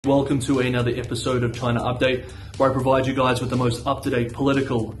Welcome to another episode of China Update, where I provide you guys with the most up-to-date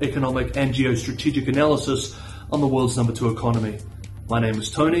political, economic and geostrategic analysis on the world's number 2 economy. My name is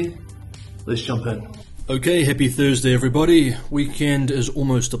Tony. Let's jump in. Okay, happy Thursday everybody. Weekend is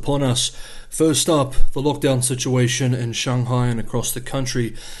almost upon us. First up, the lockdown situation in Shanghai and across the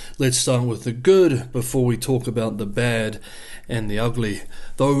country. Let's start with the good before we talk about the bad and the ugly.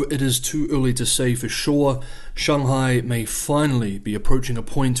 Though it is too early to say for sure, Shanghai may finally be approaching a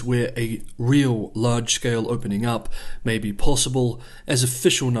point where a real large-scale opening up may be possible as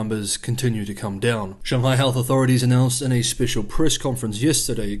official numbers continue to come down. Shanghai health authorities announced in a special press conference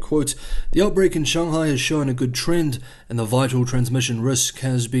yesterday, quote, "The outbreak in Shanghai has shown a good trend and the vital transmission risk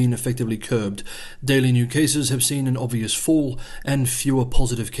has been effectively curbed. Daily new cases have seen an obvious fall and fewer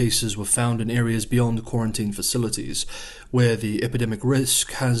positive cases were found in areas beyond quarantine facilities, where the epidemic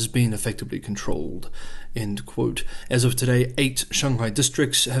risk has been effectively controlled." End quote. As of today, 8 Shanghai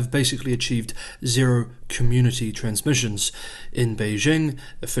districts have basically achieved zero community transmissions. In Beijing,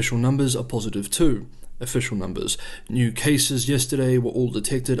 official numbers are positive too. Official numbers. New cases yesterday were all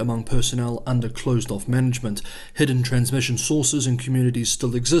detected among personnel under closed-off management. Hidden transmission sources in communities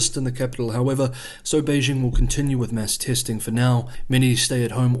still exist in the capital, however, so Beijing will continue with mass testing for now. Many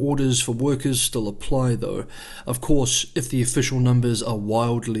stay-at-home orders for workers still apply, though. Of course, if the official numbers are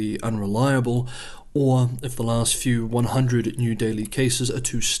wildly unreliable, or if the last few 100 new daily cases are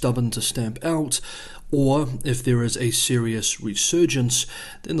too stubborn to stamp out, or if there is a serious resurgence,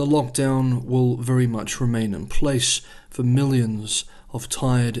 then the lockdown will very much remain in place for millions of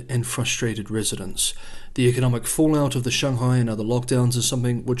tired and frustrated residents. The economic fallout of the Shanghai and other lockdowns is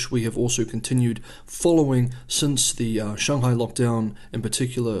something which we have also continued following since the Shanghai lockdown in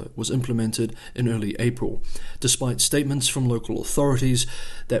particular was implemented in early April. Despite statements from local authorities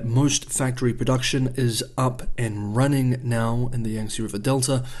that most factory production is up and running now in the Yangtze River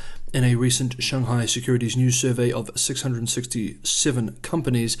Delta, in a recent Shanghai Securities News survey of 667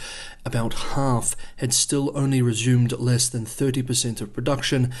 companies, about half had still only resumed less than 30% of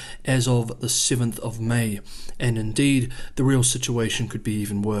production as of the 7th of May. And indeed, the real situation could be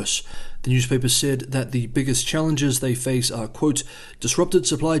even worse. The newspaper said that the biggest challenges they face are, quote, disrupted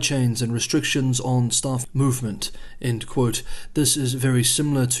supply chains and restrictions on staff movement, end quote. This is very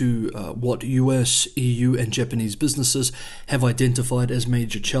similar to what US, EU and Japanese businesses have identified as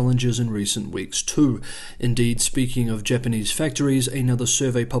major challenges in recent weeks too. Indeed, speaking of Japanese factories, another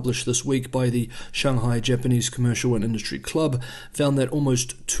survey published this week by the Shanghai Japanese Commercial and Industry Club found that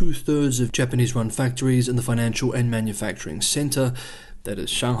almost 2/3 of Japanese-run factories in the financial and manufacturing center, that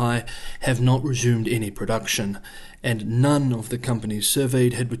is Shanghai, have not resumed any production, and none of the companies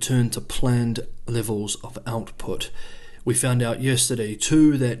surveyed had returned to planned levels of output. We found out yesterday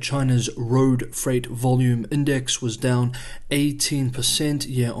too that China's road freight volume index was down 18%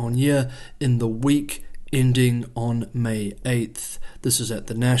 year on year in the week ending on May 8th. This is at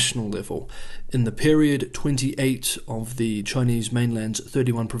the national level. In the period, 28 of the Chinese mainland's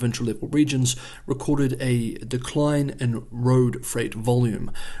 31 provincial level regions recorded a decline in road freight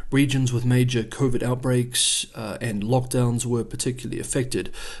volume. Regions with major COVID outbreaks and lockdowns were particularly affected.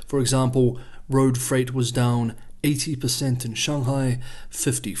 For example, road freight was down 80% in Shanghai,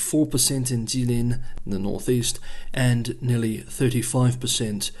 54% in Jilin in the northeast, and nearly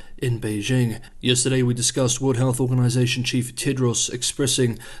 35% in Beijing. Yesterday we discussed World Health Organization Chief Tedros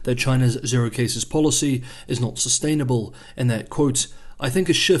expressing that China's zero cases policy is not sustainable and that, quote, "I think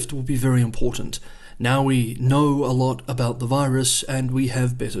a shift will be very important. Now we know a lot about the virus and we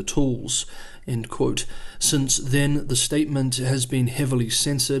have better tools," end quote. Since then, the statement has been heavily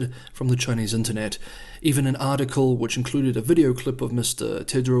censored from the Chinese internet. Even an article which included a video clip of Mr.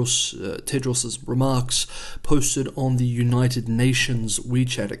 Tedros's remarks posted on the United Nations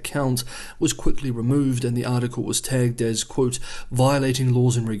WeChat account was quickly removed, and the article was tagged as, quote, "violating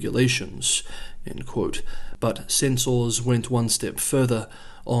laws and regulations," end quote. But censors went one step further.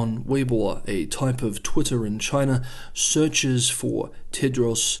 On Weibo, a type of Twitter in China, searches for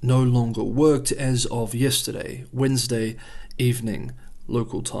Tedros no longer worked as of yesterday, Wednesday evening,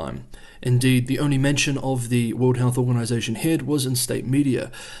 local time. Indeed, the only mention of the World Health Organization head was in state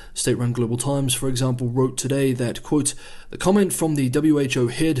media. State-run Global Times, for example, wrote today that, quote, "the comment from the WHO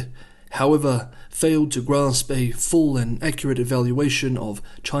head, however, failed to grasp a full and accurate evaluation of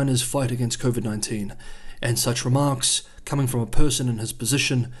China's fight against COVID-19, and such remarks, coming from a person in his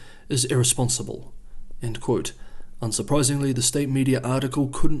position, is irresponsible," end quote. Unsurprisingly, the state media article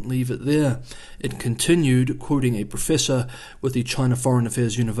couldn't leave it there. It continued, quoting a professor with the China Foreign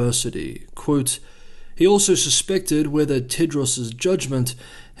Affairs University, quote, He also suspected whether Tedros's judgment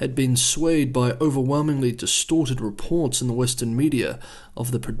had been swayed by overwhelmingly distorted reports in the Western media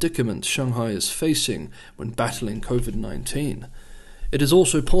of the predicament Shanghai is facing when battling COVID-19. It is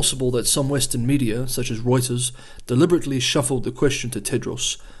also possible that some Western media, such as Reuters, deliberately shuffled the question to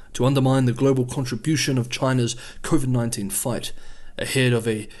Tedros to undermine the global contribution of China's COVID-19 fight ahead of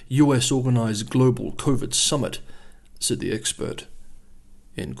a US-organized global COVID summit, said the expert.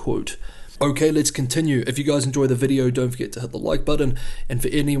 End quote. Okay, let's continue. If you guys enjoy the video, don't forget to hit the like button. And for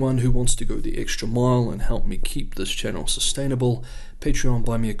anyone who wants to go the extra mile and help me keep this channel sustainable, Patreon,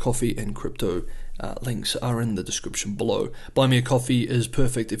 Buy Me a Coffee, and crypto links are in the description below. Buy Me a Coffee is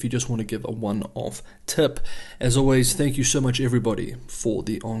perfect if you just want to give a one-off tip. As always, thank you so much, everybody, for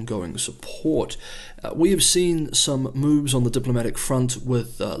the ongoing support. We have seen some moves on the diplomatic front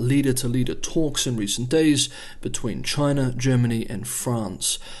with leader-to-leader talks in recent days between China, Germany, and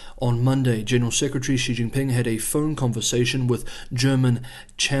France. On Monday, General Secretary Xi Jinping had a phone conversation with German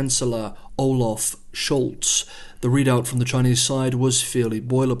Chancellor Olaf Scholz. The readout from the Chinese side was fairly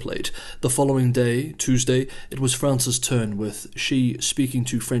boilerplate. The following day, Tuesday, it was France's turn, with Xi speaking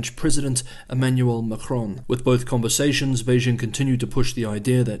to French President Emmanuel Macron. With both conversations, Beijing continued to push the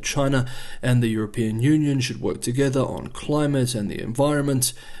idea that China and the European Union should work together on climate and the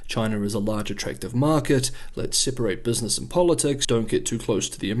environment. China is a large attractive market. Let's separate business and politics. Don't get too close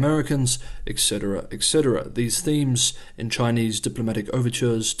to the Americans, etc., etc. These themes in Chinese diplomatic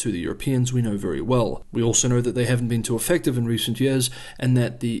overtures to the Europeans we know very well. We also know that they haven't been too effective in recent years, and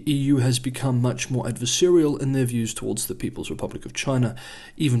that the EU has become much more adversarial in their views towards the People's Republic of China,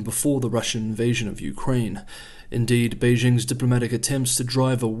 even before the Russian invasion of Ukraine. Indeed, Beijing's diplomatic attempts to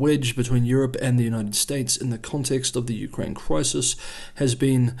drive a wedge between Europe and the United States in the context of the Ukraine crisis has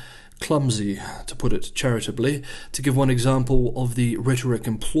been clumsy, to put it charitably. To give one example of the rhetoric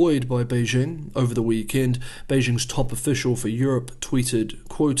employed by Beijing, over the weekend, Beijing's top official for Europe tweeted,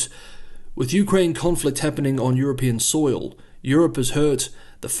 quote, "With Ukraine conflict happening on European soil, Europe is hurt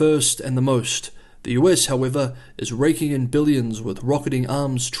the first and the most. The US, however, is raking in billions with rocketing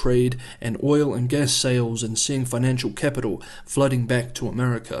arms trade and oil and gas sales and seeing financial capital flooding back to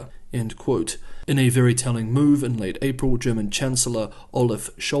America." End quote. In a very telling move in late April, German Chancellor Olaf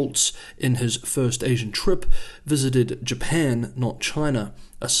Scholz, in his first Asian trip, visited Japan, not China,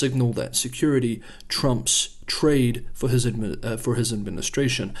 a signal that security trumps trade for his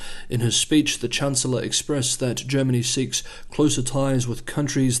administration. In his speech, the Chancellor expressed that Germany seeks closer ties with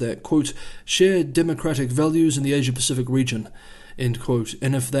countries that, quote, "share democratic values in the Asia-Pacific region," end quote.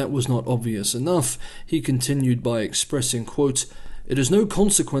 And if that was not obvious enough, he continued by expressing, quote, "It is no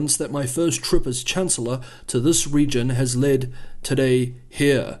consequence that my first trip as Chancellor to this region has led today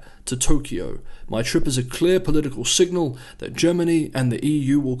here, to Tokyo. My trip is a clear political signal that Germany and the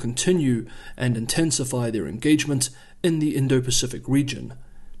EU will continue and intensify their engagement in the Indo-Pacific region."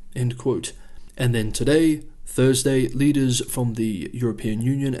 End quote. And then today, Thursday, leaders from the European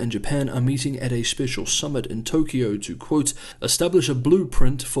Union and Japan are meeting at a special summit in Tokyo to, quote, "establish a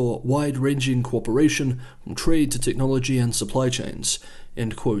blueprint for wide-ranging cooperation from trade to technology and supply chains."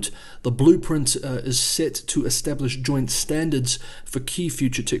 End quote. The blueprint is set to establish joint standards for key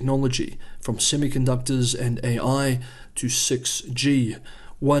future technology, from semiconductors and AI to 6G.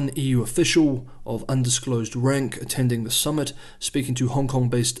 One EU official of undisclosed rank attending the summit, speaking to Hong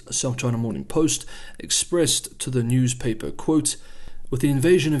Kong-based South China Morning Post, expressed to the newspaper, quote, "With the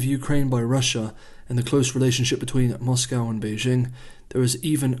invasion of Ukraine by Russia and the close relationship between Moscow and Beijing, there is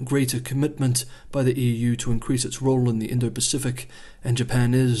even greater commitment by the EU to increase its role in the Indo-Pacific, and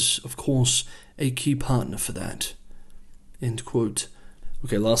Japan is, of course, a key partner for that." End quote.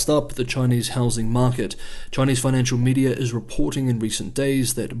 Okay, last up, the Chinese housing market. Chinese financial media is reporting in recent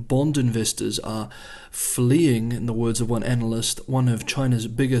days that bond investors are fleeing, in the words of one analyst, one of China's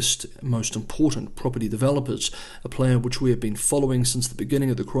biggest, most important property developers, a player which we have been following since the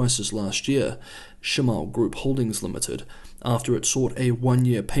beginning of the crisis last year, Shimao Group Holdings Limited, after it sought a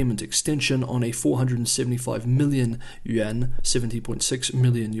one-year payment extension on a 475 million yuan, $70.6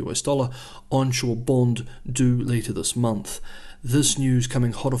 million US, onshore bond due later this month. This news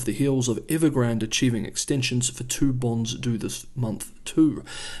coming hot off the heels of Evergrande achieving extensions for two bonds due this month too.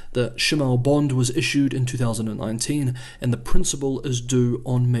 The Shimao bond was issued in 2019 and the principal is due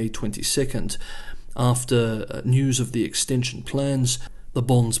on May 22nd. After news of the extension plans, the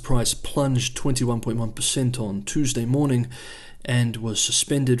bond's price plunged 21.1% on Tuesday morning and was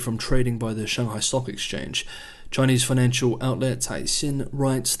suspended from trading by the Shanghai Stock Exchange. Chinese financial outlet Caixin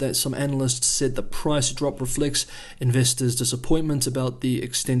writes that some analysts said the price drop reflects investors' disappointment about the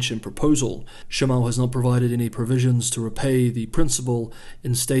extension proposal. Shimao has not provided any provisions to repay the principal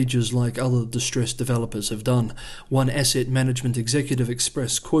in stages like other distressed developers have done. One asset management executive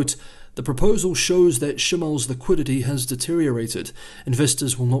expressed, quote, "The proposal shows that Shimao's liquidity has deteriorated.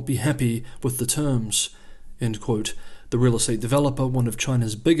 Investors will not be happy with the terms." End quote. The real estate developer, one of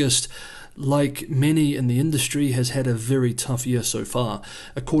China's biggest, like many in the industry, has had a very tough year so far.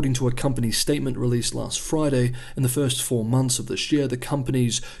 According to a company statement released last Friday, in the first 4 months of this year, the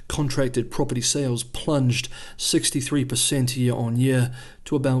company's contracted property sales plunged 63% year-on-year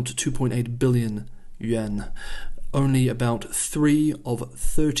to about 2.8 billion yuan. Only about 3 of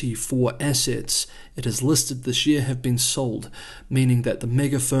 34 assets it has listed this year have been sold, meaning that the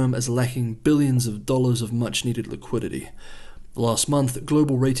mega firm is lacking billions of dollars of much-needed liquidity. Last month,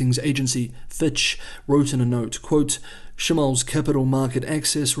 global ratings agency Fitch wrote in a note, quote, "Shimao's capital market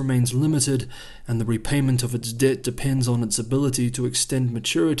access remains limited, and the repayment of its debt depends on its ability to extend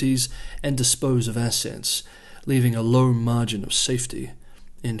maturities and dispose of assets, leaving a low margin of safety."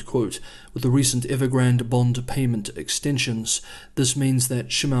 End quote. With the recent Evergrande bond payment extensions, this means that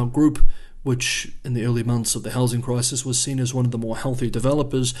Shimao Group, which in the early months of the housing crisis was seen as one of the more healthy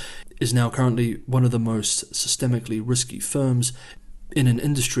developers, is now currently one of the most systemically risky firms in an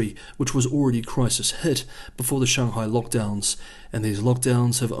industry which was already crisis hit before the Shanghai lockdowns, and these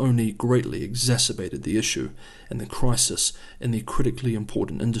lockdowns have only greatly exacerbated the issue and the crisis in the critically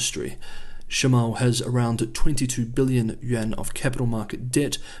important industry. Shimao has around 22 billion yuan of capital market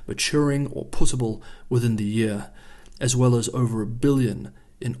debt maturing or puttable within the year, as well as over $1 billion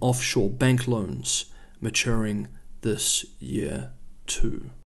in offshore bank loans maturing this year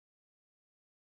too.